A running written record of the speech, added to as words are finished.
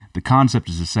the concept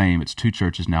is the same. It's two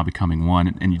churches now becoming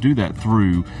one, and you do that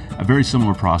through a very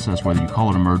similar process. Whether you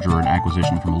call it a merger or an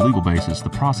acquisition from a legal basis,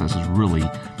 the process is really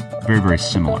very, very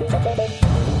similar.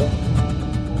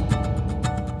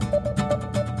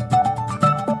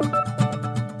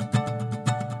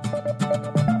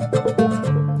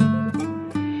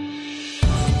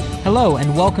 Hello,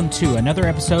 and welcome to another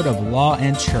episode of Law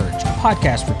and Church, a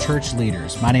podcast for church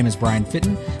leaders. My name is Brian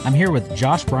Fitton. I'm here with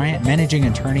Josh Bryant, managing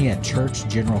attorney at Church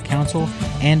General Counsel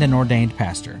and an ordained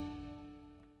pastor.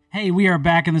 Hey, we are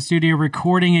back in the studio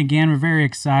recording again. We're very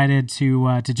excited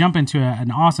to jump into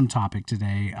an awesome topic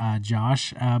today,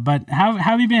 Josh. But how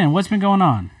have you been? What's been going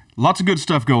on? Lots of good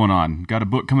stuff going on. Got a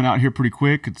book coming out here pretty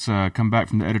quick. It's come back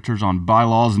from the editors on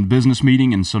bylaws and business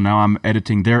meeting, and so now I'm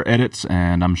editing their edits,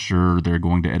 and I'm sure they're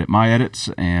going to edit my edits,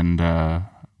 and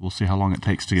we'll see how long it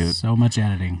takes to get. So much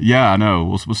editing. Yeah, I know.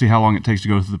 We'll see how long it takes to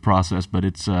go through the process, but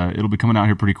it'll be coming out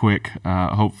here pretty quick,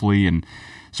 hopefully, and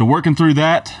so working through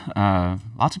that,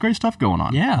 lots of great stuff going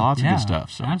on. Yeah, lots of good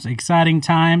stuff. So. That's exciting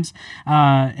times.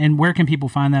 And where can people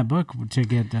find that book to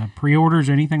get pre-orders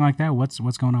or anything like that? What's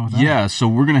going on with that? Yeah, so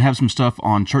we're going to have some stuff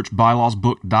on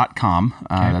churchbylawsbook.com.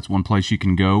 Okay. That's one place you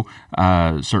can go.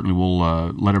 Certainly we'll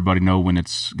let everybody know when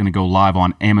it's going to go live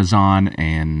on Amazon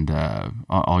and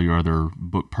all your other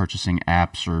book purchasing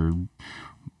apps or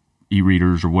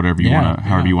e-readers or whatever you want to,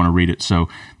 however you want to read it. So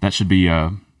that should be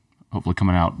hopefully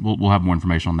coming out. We'll have more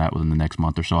information on that within the next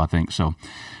month or so, I think. So,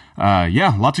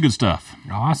 lots of good stuff.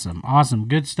 Awesome.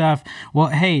 Good stuff. Well,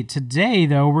 hey, today,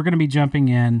 though, we're going to be jumping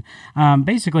in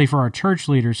basically for our church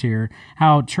leaders here,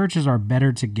 how churches are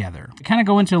better together. Kind of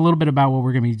go into a little bit about what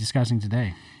we're going to be discussing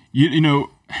today. You know,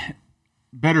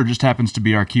 better just happens to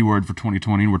be our keyword for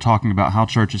 2020, and we're talking about how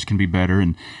churches can be better.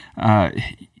 And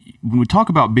when we talk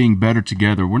about being better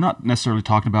together, we're not necessarily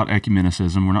talking about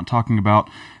ecumenicism. We're not talking about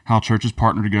how churches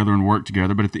partner together and work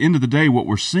together. But at the end of the day, what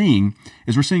we're seeing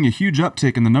is a huge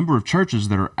uptick in the number of churches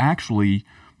that are actually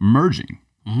merging,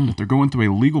 that they're going through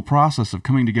a legal process of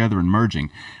coming together and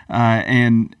merging.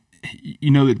 And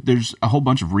you know, there's a whole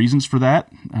bunch of reasons for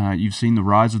that. You've seen the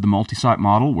rise of the multi-site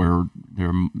model where there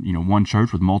are, one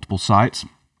church with multiple sites.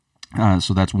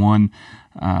 So that's one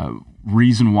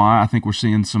reason why I think we're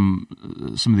seeing some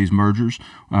of these mergers.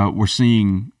 We're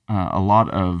seeing a lot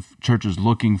of churches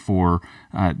looking for,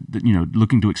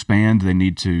 looking to expand. They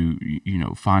need to,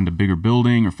 find a bigger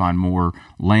building or find more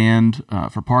land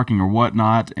for parking or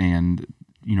whatnot. And,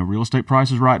 real estate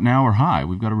prices right now are high.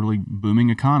 We've got a really booming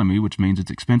economy, which means it's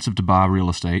expensive to buy real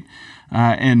estate.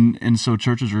 And so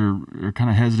churches are kind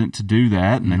of hesitant to do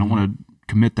that, and they don't want to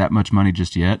commit that much money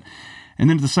just yet. And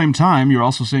then at the same time, you're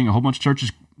also seeing a whole bunch of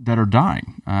churches that are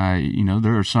dying.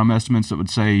 There are some estimates that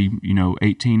would say,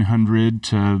 1,800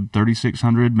 to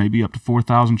 3,600, maybe up to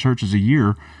 4,000 churches a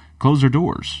year close their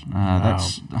doors. Wow.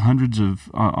 That's hundreds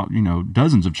of,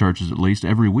 dozens of churches at least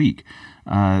every week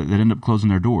that end up closing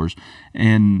their doors.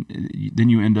 And then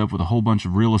you end up with a whole bunch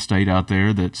of real estate out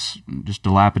there that's just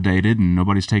dilapidated and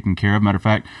nobody's taking care of. Matter of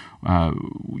fact,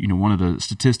 one of the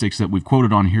statistics that we've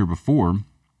quoted on here before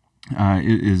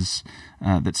is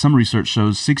that some research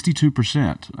shows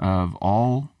 62% of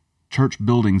all church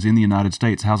buildings in the United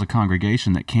States house a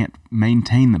congregation that can't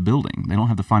maintain the building. They don't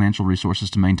have the financial resources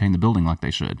to maintain the building like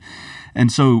they should.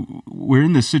 And so we're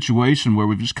in this situation where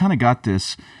we've just kind of got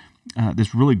this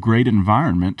really great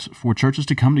environment for churches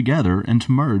to come together and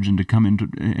to merge and to come into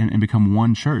and become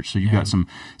one church. So you've got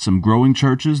some growing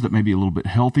churches that may be a little bit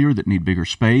healthier, that need bigger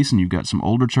space, and you've got some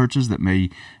older churches that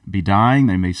may be dying.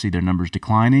 They may see their numbers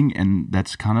declining, and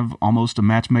that's kind of almost a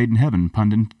match made in heaven,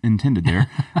 pun intended there,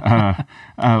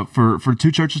 for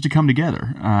two churches to come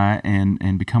together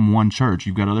and become one church.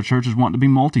 You've got other churches wanting to be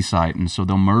multi-site, and so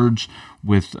they'll merge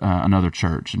with another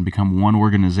church and become one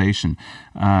organization.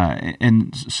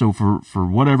 And so for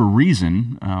whatever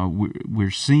reason,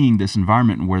 we're seeing this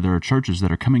environment where there are churches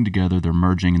that are coming together, they're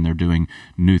merging, and they're doing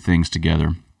new things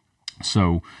together.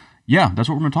 So, yeah, that's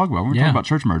what we're going to talk about. We're going to talk about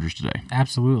church mergers today.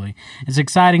 Absolutely. It's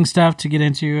exciting stuff to get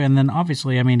into, and then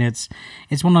obviously, I mean, it's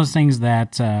one of those things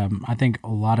that I think a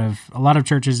lot of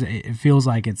churches, it feels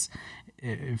like it's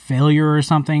failure or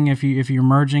something if you're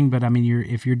merging, but I mean,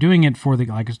 if you're doing it for the,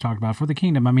 like I talked about, for the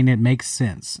kingdom, I mean, it makes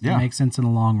sense. Yeah. It makes sense in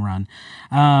the long run.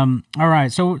 All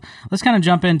right, so let's kind of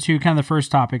jump into kind of the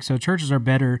first topic. So churches are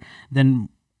better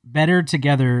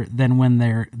together than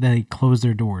when they close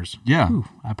their doors. Yeah. Ooh,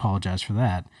 I apologize for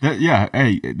that.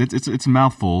 Hey, it's a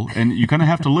mouthful, and you kind of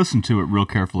have to listen to it real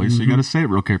carefully, so you got to say it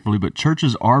real carefully, but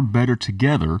churches are better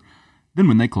together than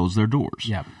when they close their doors.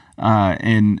 Yeah.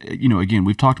 And, again,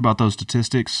 we've talked about those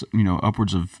statistics,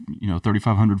 upwards of,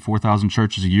 3,500, 4,000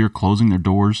 churches a year closing their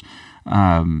doors.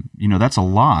 That's a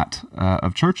lot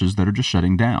of churches that are just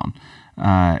shutting down.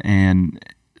 And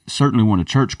certainly when a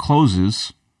church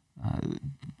closes,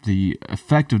 the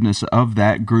effectiveness of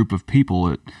that group of people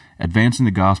at advancing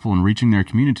the gospel and reaching their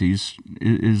communities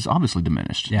is obviously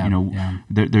diminished.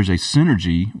 There's a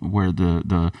synergy where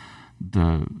the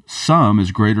sum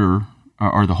is greater,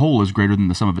 or the whole is greater than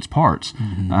the sum of its parts.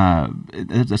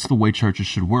 That's the way churches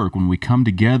should work. When we come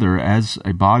together as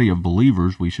a body of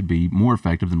believers, we should be more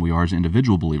effective than we are as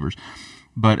individual believers.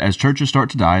 But as churches start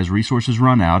to die, as resources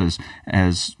run out,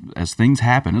 as things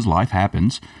happen, as life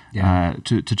happens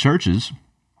to churches,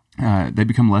 they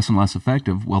become less and less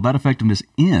effective. Well, that effectiveness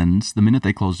ends the minute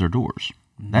they close their doors.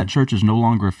 That church is no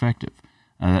longer effective.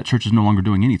 That church is no longer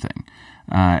doing anything.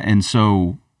 And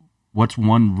so what's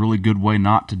one really good way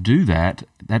not to do that?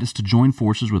 That is to join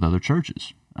forces with other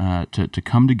churches, to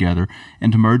come together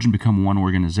and to merge and become one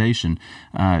organization.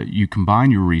 You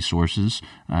combine your resources,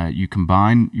 you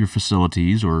combine your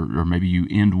facilities, or maybe you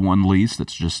end one lease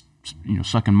that's just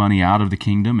sucking money out of the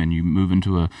kingdom, and you move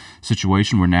into a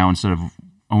situation where now instead of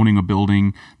owning a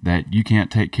building that you can't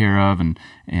take care of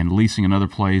and leasing another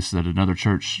place that another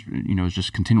church is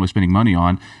just continually spending money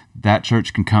on, that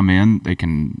church can come in, they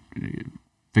can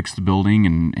fix the building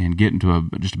and get into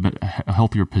a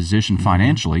healthier position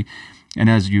financially. And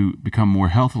as you become more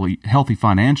healthy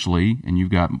financially, and you've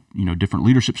got different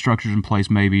leadership structures in place,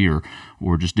 maybe,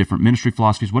 or just different ministry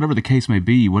philosophies, whatever the case may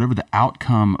be, whatever the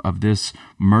outcome of this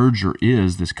merger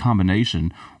is, this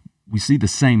combination, we see the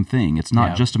same thing. It's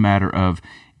not just a matter of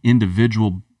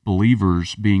individual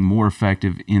believers being more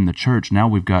effective in the church. Now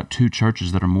we've got two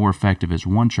churches that are more effective as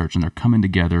one church, and they're coming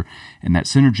together, and that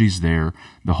synergy's there.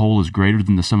 The whole is greater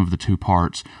than the sum of the two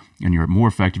parts, and you're more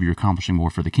effective, you're accomplishing more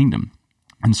for the kingdom.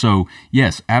 And so,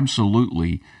 yes,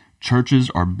 absolutely, churches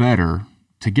are better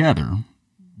together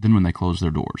than when they close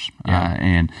their doors.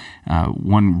 And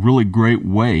one really great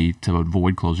way to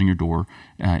avoid closing your door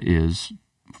is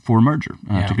for a merger,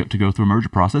 to go through a merger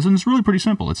process. And it's really pretty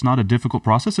simple. It's not a difficult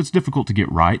process. It's difficult to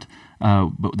get right,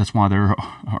 but that's why there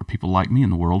are people like me in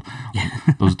the world,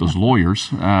 those lawyers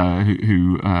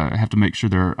who have to make sure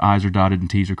their I's are dotted and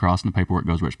T's are crossed and the paperwork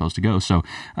goes where it's supposed to go. So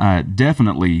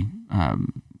definitely,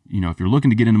 if you're looking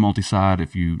to get into multi-site,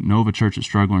 if you know of a church that's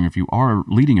struggling, or if you are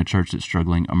leading a church that's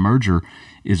struggling, a merger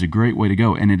is a great way to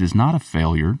go. And it is not a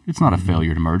failure. It's not a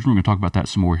failure to merge. We're going to talk about that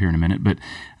some more here in a minute, but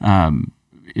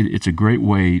it's a great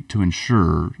way to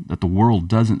ensure that the world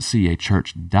doesn't see a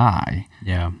church die.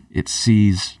 It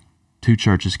sees two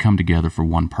churches come together for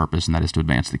one purpose, and that is to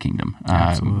advance the kingdom.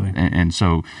 Absolutely. And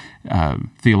so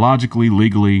theologically,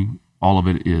 legally, all of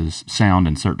it is sound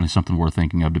and certainly something worth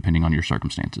thinking of depending on your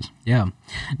circumstances. Yeah.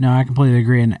 No, I completely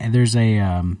agree. And there's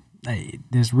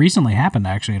this recently happened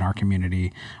actually in our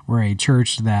community where a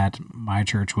church that my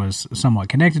church was somewhat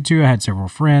connected to, I had several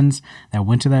friends that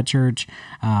went to that church,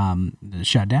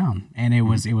 shut down. And it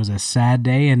was a sad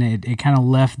day, and it kind of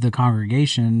left the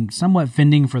congregation somewhat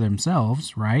fending for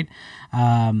themselves, right?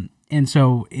 And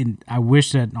so I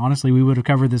wish that, honestly, we would have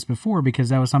covered this before, because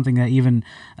that was something that even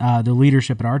the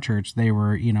leadership at our church, they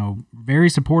were, very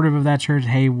supportive of that church.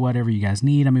 Hey, whatever you guys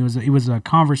need. I mean, it was a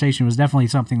conversation. It was definitely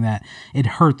something that it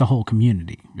hurt the whole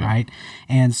community, right?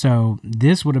 And so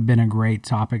this would have been a great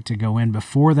topic to go in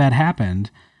before that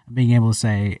happened, being able to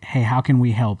say, hey, how can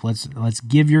we help? Let's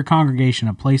give your congregation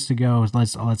a place to go.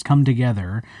 Let's come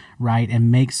together, right, and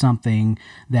make something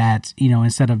that,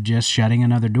 instead of just shutting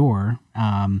another door,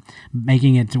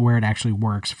 making it to where it actually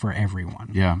works for everyone.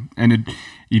 Yeah, and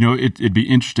it'd be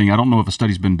interesting. I don't know if a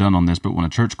study's been done on this, but when a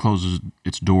church closes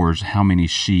its doors, how many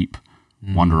sheep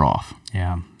wander off?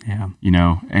 Yeah.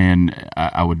 And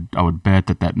I would bet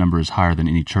that number is higher than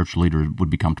any church leader would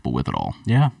be comfortable with at all.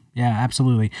 Yeah,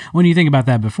 absolutely. When you think about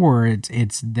that before,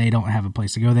 it's they don't have a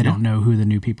place to go. They don't know who the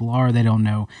new people are. They don't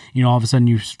know, all of a sudden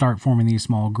you start forming these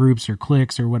small groups or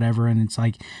cliques or whatever, and it's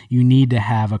like you need to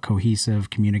have a cohesive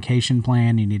communication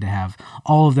plan. You need to have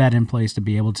all of that in place to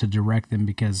be able to direct them,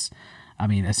 because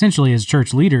essentially as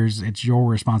church leaders, it's your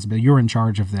responsibility. You're in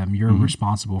charge of them. You're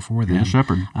responsible for them. You're the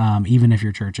shepherd. Even if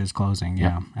your church is closing.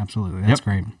 Yeah, absolutely. That's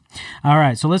great. All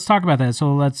right, so let's talk about that.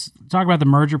 So let's talk about the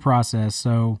merger process.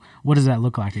 So what does that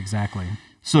look like exactly?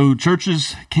 So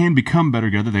churches can become better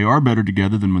together. They are better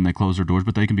together than when they close their doors,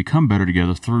 but they can become better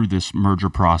together through this merger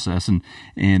process. And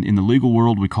in the legal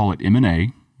world, we call it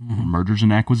M&A. Mergers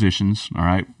and acquisitions, all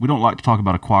right? We don't like to talk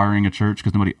about acquiring a church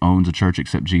because nobody owns a church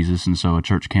except Jesus, and so a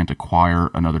church can't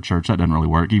acquire another church. That doesn't really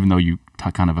work, even though you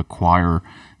kind of acquire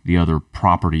the other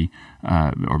property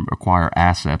or acquire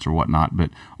assets or whatnot. But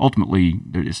ultimately,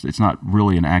 it's not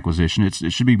really an acquisition. It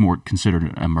should be more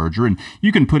considered a merger. And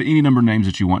you can put any number of names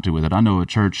that you want to with it. I know a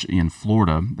church in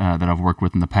Florida that I've worked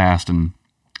with in the past, and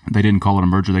they didn't call it a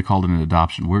merger; they called it an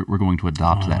adoption. We're going to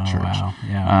adopt that church, wow.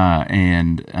 Yeah.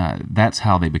 and that's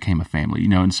how they became a family.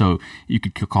 And so you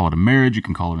could call it a marriage, you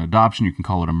can call it an adoption, you can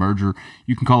call it a merger,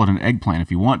 you can call it an eggplant if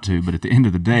you want to. But at the end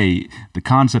of the day, the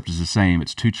concept is the same.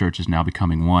 It's two churches now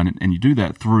becoming one, and you do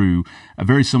that through a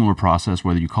very similar process.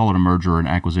 Whether you call it a merger or an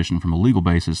acquisition from a legal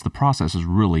basis, the process is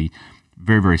really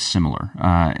very, very similar.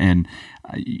 And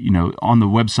on the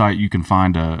website you can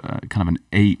find a kind of an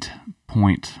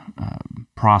 8-point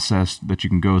process that you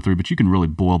can go through, but you can really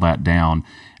boil that down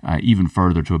even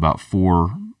further to about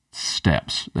 4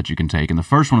 steps that you can take. And the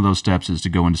first one of those steps is to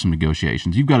go into some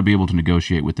negotiations. You've got to be able to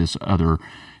negotiate with this other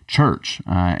church,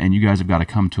 and you guys have got to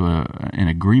come to an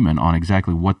agreement on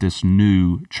exactly what this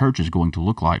new church is going to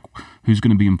look like. Who's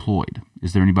going to be employed?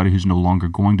 Is there anybody who's no longer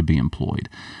going to be employed?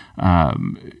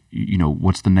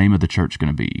 What's the name of the church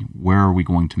going to be? Where are we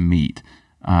going to meet?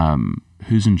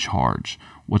 Who's in charge?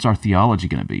 What's our theology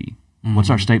going to be? Mm-hmm.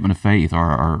 What's our statement of faith?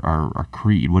 Our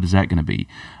creed? What is that going to be?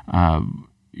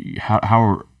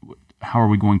 How are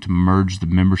we going to merge the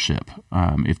membership?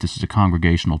 If this is a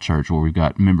congregational church where we've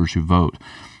got members who vote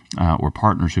or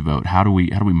partners who vote, how do we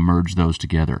merge those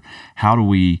together? How do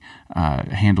we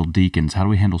handle deacons? How do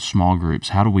we handle small groups?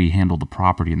 How do we handle the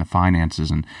property and the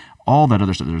finances and all that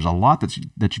other stuff? There's a lot that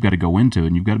you've got to go into,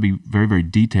 and you've got to be very, very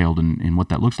detailed in what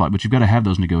that looks like. But you've got to have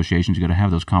those negotiations. You've got to have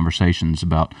those conversations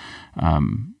about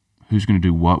who's going to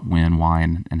do what, when, why,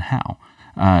 and how.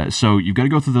 So you've got to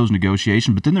go through those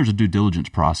negotiations, but then there's a due diligence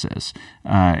process.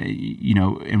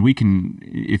 And we can,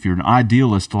 if you're an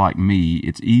idealist like me,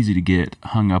 it's easy to get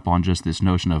hung up on just this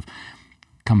notion of,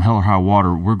 come hell or high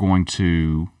water, we're going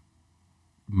to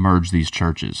merge these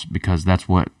churches because that's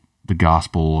what the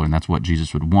gospel and that's what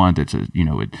Jesus would want.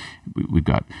 We've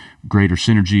got greater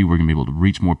synergy. We're going to be able to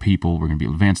reach more people. We're going to be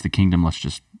able to advance the kingdom. Let's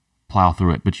just plow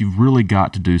through it. But you've really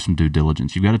got to do some due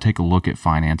diligence. You've got to take a look at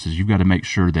finances. You've got to make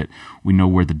sure that we know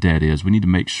where the debt is. We need to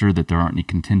make sure that there aren't any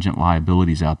contingent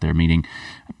liabilities out there, meaning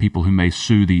people who may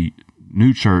sue the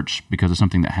new church because of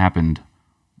something that happened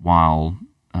while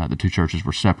the two churches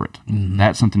were separate. Mm-hmm.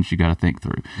 That's something that you got to think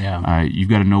through. Yeah. You've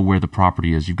got to know where the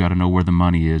property is. You've got to know where the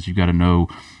money is. You've got to know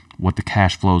what the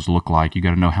cash flows look like. You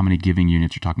got to know how many giving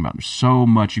units you're talking about. There's so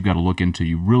much you've got to look into.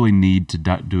 You really need to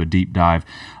do a deep dive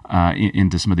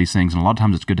into some of these things. And a lot of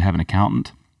times it's good to have an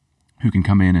accountant who can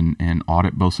come in and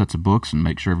audit both sets of books and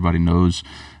make sure everybody knows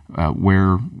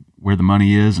where the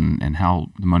money is and how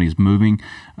the money is moving.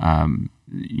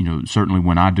 Certainly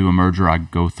when I do a merger, I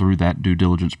go through that due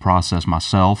diligence process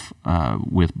myself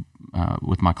with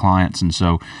my clients. And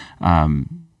so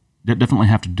definitely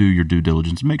have to do your due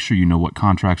diligence. Make sure you know what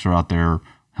contracts are out there,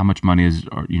 how much money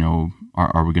are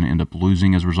we going to end up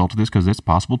losing as a result of this? Because that's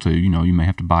possible too. You may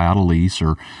have to buy out a lease,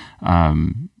 or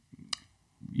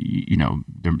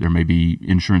there may be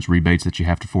insurance rebates that you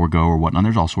have to forego or whatnot.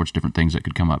 There's all sorts of different things that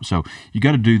could come up. So you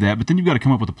got to do that, but then you've got to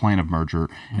come up with a plan of merger,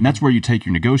 and that's where you take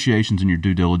your negotiations and your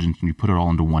due diligence and you put it all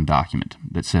into one document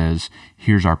that says,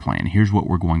 here's our plan, here's what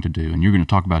we're going to do. And you're going to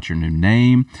talk about your new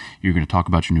name, you're going to talk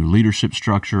about your new leadership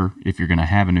structure, if you're going to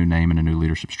have a new name and a new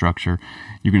leadership structure.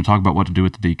 You're going to talk about what to do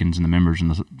with the deacons and the members in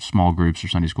the small groups or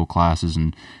Sunday school classes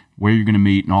and where you're going to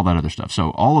meet and all that other stuff.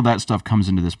 So all of that stuff comes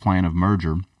into this plan of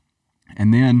merger.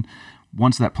 And then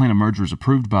once that plan of merger is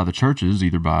approved by the churches,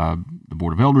 either by the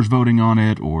board of elders voting on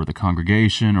it or the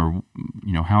congregation or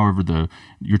however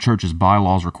your church's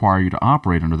bylaws require you to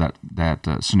operate under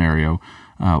that scenario,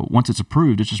 once it's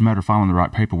approved, it's just a matter of filing the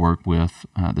right paperwork with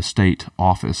the state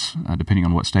office, depending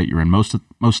on what state you're in. Most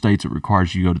states, it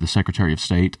requires you to go to the Secretary of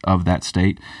State of that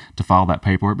state to file that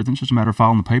paperwork, but then it's just a matter of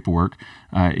filing the paperwork.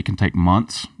 It can take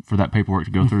months for that paperwork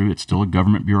to go through. It's still a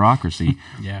government bureaucracy.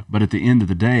 Yeah. But at the end of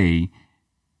the day,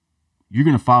 you're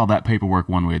going to file that paperwork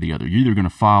one way or the other. You're either going to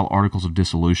file articles of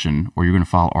dissolution or you're going to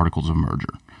file articles of merger.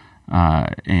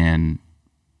 And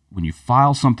when you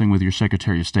file something with your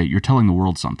Secretary of State, you're telling the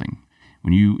world something.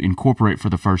 When you incorporate for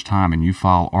the first time and you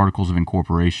file articles of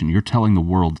incorporation, you're telling the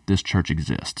world that this church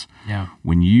exists. Yeah.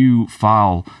 When you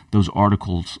file those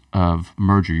articles of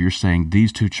merger, you're saying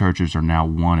these two churches are now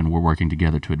one and we're working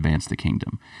together to advance the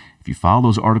kingdom. If you file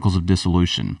those articles of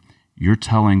dissolution, you're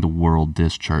telling the world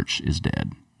this church is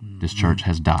dead. This church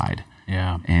has died.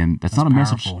 Yeah. And that's not a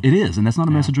powerful. message. It is, and that's not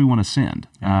a message we want to send.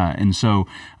 And so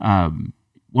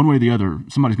one way or the other,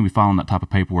 somebody's going to be filing that type of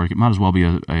paperwork. It might as well be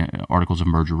articles of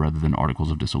merger rather than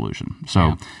articles of dissolution.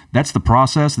 So that's the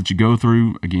process that you go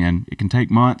through. Again, it can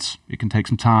take months. It can take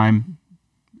some time.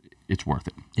 it's worth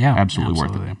it. Yeah, absolutely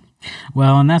worth it.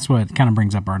 Well, and that's what kind of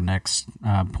brings up our next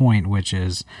point, which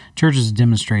is churches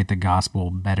demonstrate the gospel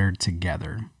better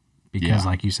together. Because,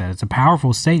 like you said, it's a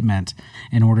powerful statement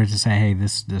in order to say, hey,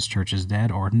 this church is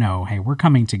dead, or no, hey, we're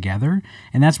coming together.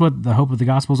 And that's what the hope of the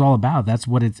gospel is all about. That's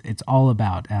what it's all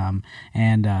about. Talk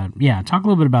a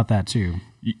little bit about that too.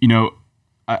 You know,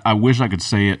 I wish I could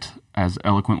say it as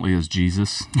eloquently as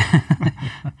Jesus,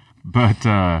 but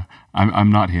I'm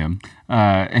not him.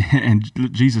 And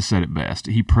Jesus said it best.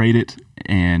 He prayed it,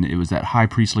 and it was that high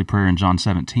priestly prayer in John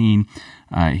 17.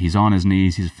 He's on his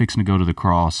knees. He's fixing to go to the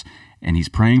cross. And he's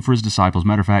praying for his disciples.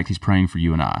 Matter of fact, he's praying for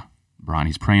you and I, Brian.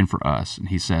 He's praying for us. And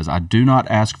he says, I do not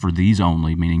ask for these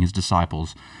only, meaning his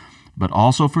disciples, but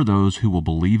also for those who will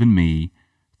believe in me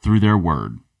through their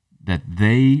word, that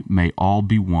they may all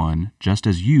be one, just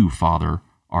as you, Father,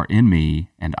 are in me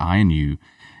and I in you,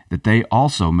 that they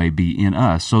also may be in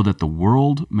us, so that the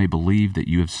world may believe that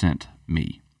you have sent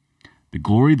me. The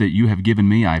glory that you have given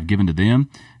me I have given to them,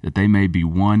 that they may be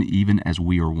one even as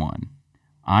we are one.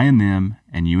 I and them,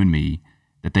 and you and me,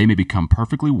 that they may become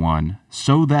perfectly one,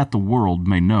 so that the world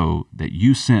may know that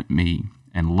you sent me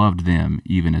and loved them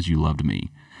even as you loved me.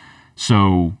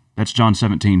 So that's John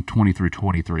 17:20 through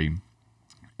 23.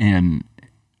 And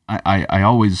I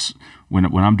always, when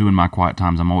I'm doing my quiet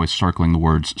times, I'm always circling the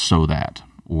words "so that"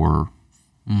 or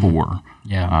 "for,"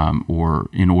 or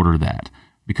 "in order that,"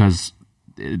 because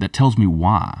that tells me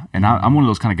why. And I'm one of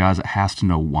those kind of guys that has to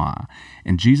know why.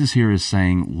 And Jesus here is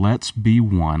saying, let's be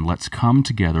one. Let's come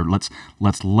together.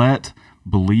 Let's let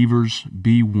believers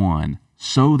be one,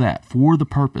 so that for the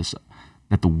purpose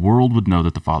that the world would know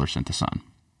that the Father sent the Son.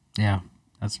 Yeah,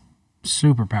 that's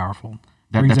super powerful.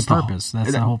 Brings a purpose.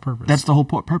 That's the whole purpose. That's the whole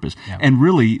purpose. Yeah. And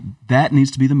really, that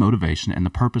needs to be the motivation and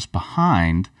the purpose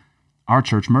behind our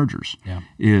church mergers.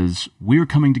 Is we're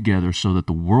coming together so that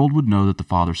the world would know that the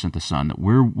Father sent the Son, that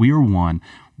we are one.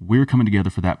 We're coming together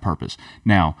for that purpose.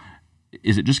 Now,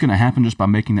 is it just going to happen just by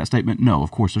making that statement? No,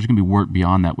 of course. There's going to be work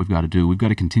beyond that we've got to do. We've got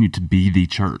to continue to be the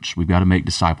church. We've got to make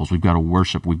disciples. We've got to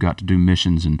worship. We've got to do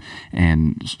missions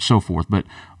and so forth. But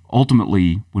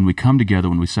ultimately, when we come together,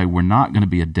 when we say we're not going to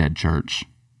be a dead church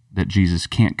that Jesus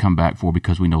can't come back for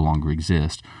because we no longer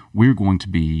exist, we're going to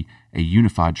be a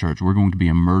unified church. We're going to be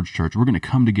a merged church. We're going to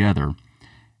come together,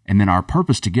 and then our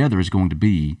purpose together is going to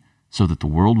be so that the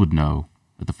world would know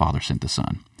that the Father sent the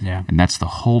Son. Yeah. And that's the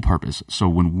whole purpose. So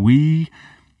when we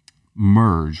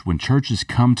merge, when churches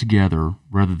come together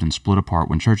rather than split apart,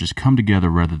 when churches come together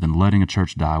rather than letting a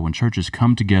church die, when churches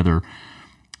come together,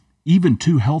 even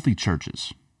two healthy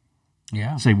churches,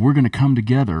 say we're going to come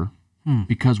together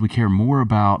because we care more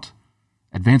about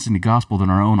advancing the gospel than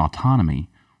our own autonomy.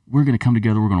 We're going to come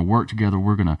together, we're going to work together,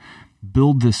 we're going to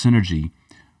build this synergy.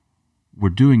 We're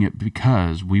doing it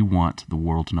because we want the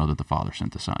world to know that the Father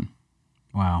sent the Son.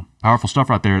 Wow. Powerful stuff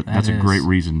right there. That's a great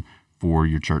reason for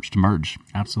your church to merge.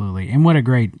 Absolutely. And what a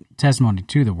great testimony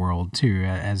to the world, too.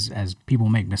 As people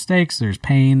make mistakes, there's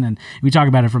pain. And we talk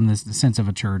about it from the sense of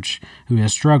a church who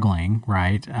is struggling,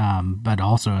 right? But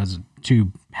also as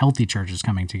two healthy churches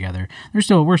coming together. We're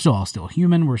still all still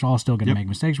human. We're all still going to make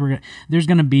mistakes. There's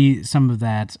going to be some of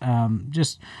that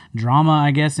just drama,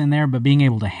 I guess, in there, but being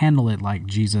able to handle it like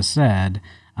Jesus said,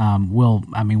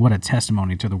 what a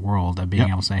testimony to the world of being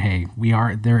able to say, hey,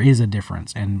 there is a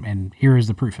difference, and here is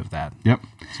the proof of that. Yep.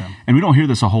 So. And we don't hear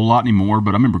this a whole lot anymore,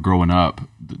 but I remember growing up,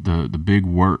 the big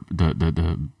word,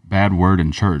 the bad word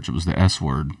in church, it was the S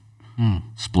word,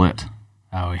 split.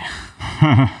 Oh,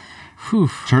 yeah.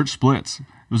 Church splits. It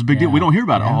was a big deal. We don't hear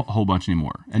about it a whole bunch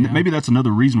anymore. And maybe that's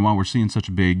another reason why we're seeing such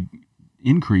a big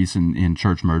increase in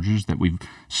church mergers, that we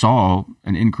saw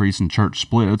an increase in church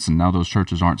splits, and now those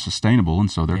churches aren't sustainable,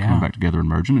 and so they're coming back together and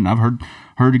merging. And I've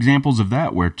heard examples of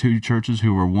that, where two churches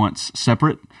who were once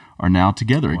separate are now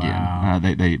together again.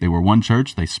 They were one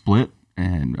church, they split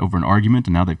and over an argument,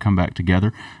 and now they've come back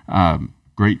together.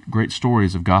 Great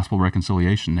stories of gospel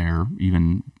reconciliation there,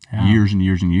 even years and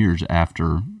years and years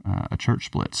after a church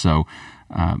split. So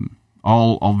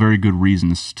all very good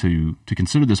reasons to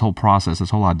consider this whole process, this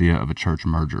whole idea of a church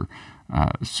merger.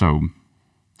 That's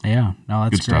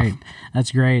great.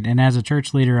 That's great. And as a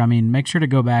church leader, make sure to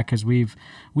go back, because we've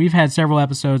had several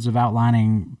episodes of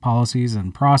outlining policies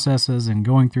and processes and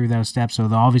going through those steps. So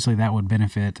obviously that would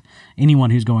benefit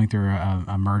anyone who's going through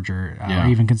a merger or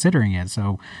even considering it.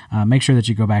 So make sure that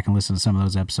you go back and listen to some of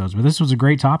those episodes. But this was a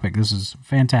great topic. This is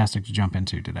fantastic to jump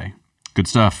into today. Good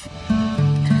stuff.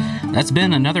 That's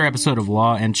been another episode of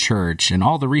Law and Church, and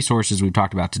all the resources we've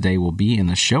talked about today will be in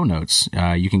the show notes.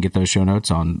 You can get those show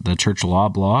notes on the Church Law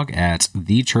blog at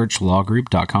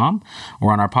thechurchlawgroup.com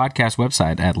or on our podcast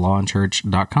website at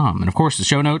lawandchurch.com. And of course, the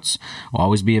show notes will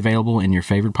always be available in your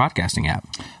favorite podcasting app.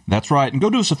 That's right. And go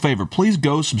do us a favor. Please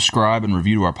go subscribe and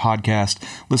review to our podcast.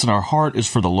 Listen, our heart is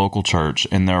for the local church,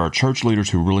 and there are church leaders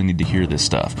who really need to hear this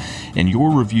stuff. And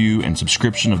your review and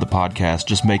subscription of the podcast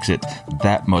just makes it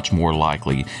that much more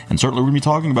likely. And certainly we're going to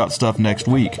be talking about stuff next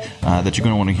week that you're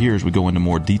going to want to hear as we go into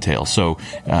more detail. So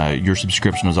your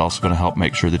subscription is also going to help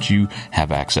make sure that you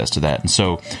have access to that. And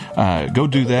so go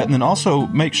do that. And then also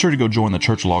make sure to go join the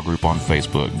Church Law Group on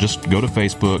Facebook. Just go to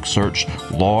Facebook, search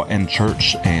Law and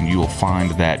Church, and you will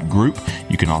find that group.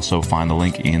 You can also find the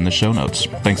link in the show notes.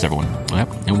 Thanks, everyone. Yep.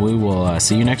 And we will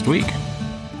see you next week.